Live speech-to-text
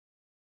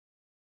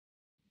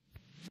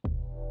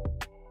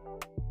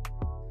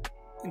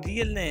His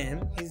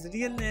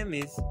real name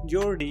is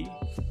Jordi.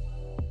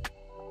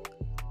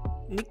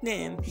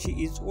 Nickname, she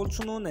is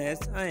also known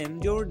as I am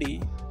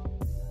Jordi.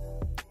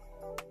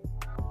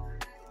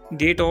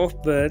 Date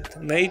of birth,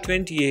 May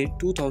 28,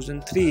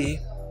 2003.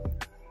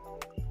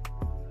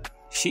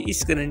 She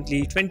is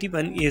currently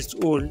 21 years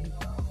old.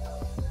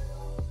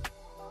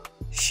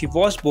 She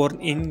was born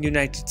in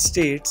United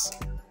States.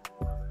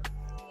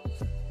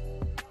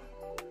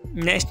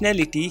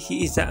 Nationality,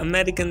 he is an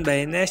American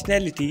by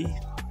nationality.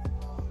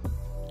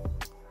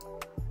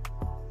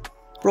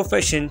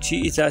 Profession,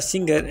 she is a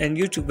singer and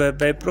YouTuber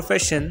by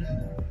profession.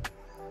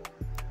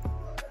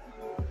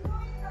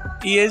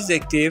 Years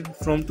active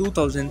from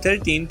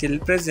 2013 till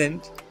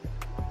present.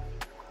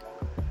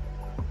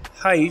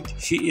 Height,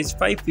 she is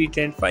 5 feet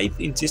and 5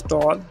 inches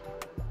tall.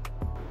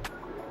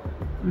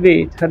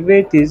 Weight, her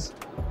weight is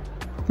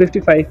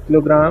 55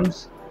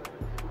 kilograms.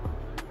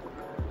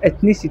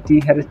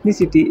 Ethnicity, her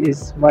ethnicity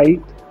is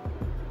white.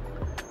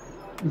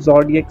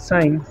 Zodiac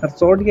sign, her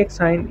zodiac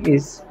sign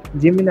is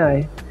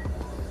Gemini.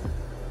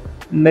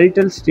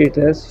 Marital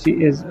status, she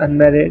is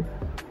unmarried.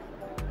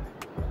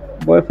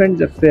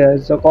 Boyfriend's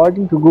affairs,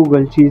 according to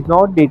Google, she is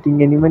not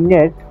dating anyone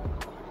yet.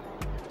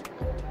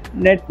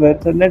 Net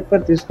worth, her net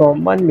worth is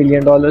from $1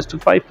 million to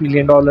 $5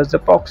 million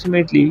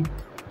approximately.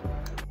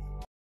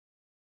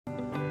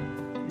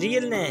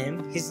 Real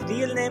name, his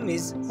real name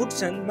is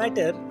Hudson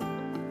Matter.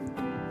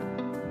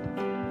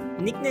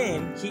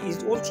 Nickname, he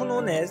is also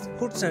known as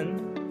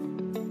Hudson.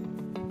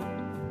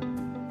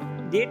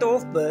 Date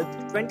of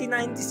birth,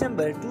 29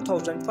 December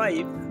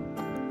 2005.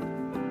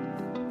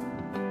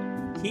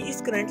 He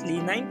is currently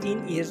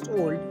 19 years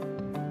old.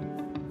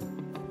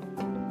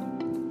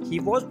 He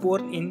was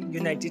born in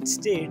United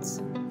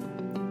States.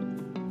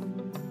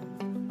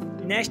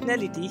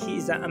 Nationality, he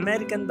is an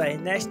American by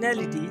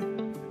nationality.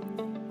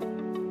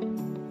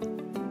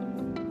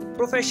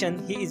 Profession,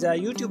 he is a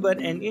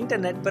YouTuber and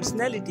internet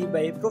personality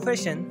by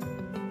profession.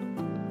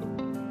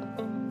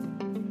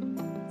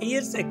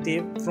 Years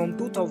active from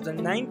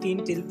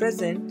 2019 till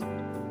present.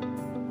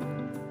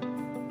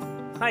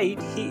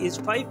 Height, he is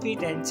 5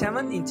 feet and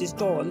 7 inches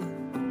tall.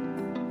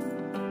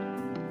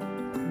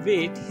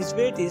 Weight, his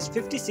weight is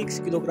 56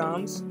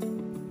 kilograms.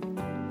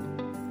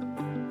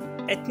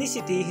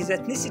 Ethnicity, his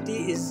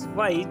ethnicity is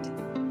white.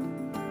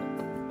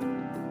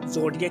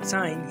 Zodiac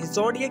sign, his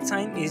zodiac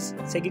sign is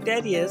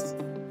Sagittarius.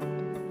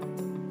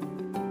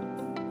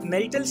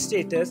 Marital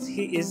status,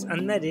 he is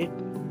unmarried.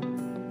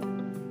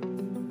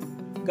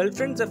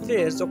 Girlfriend's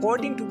affairs,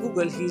 according to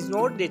Google, he is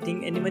not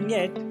dating anyone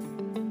yet.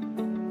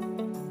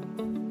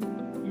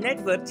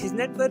 Net worth, his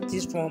net worth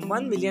is from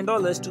 $1 million to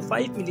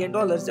 $5 million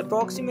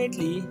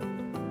approximately.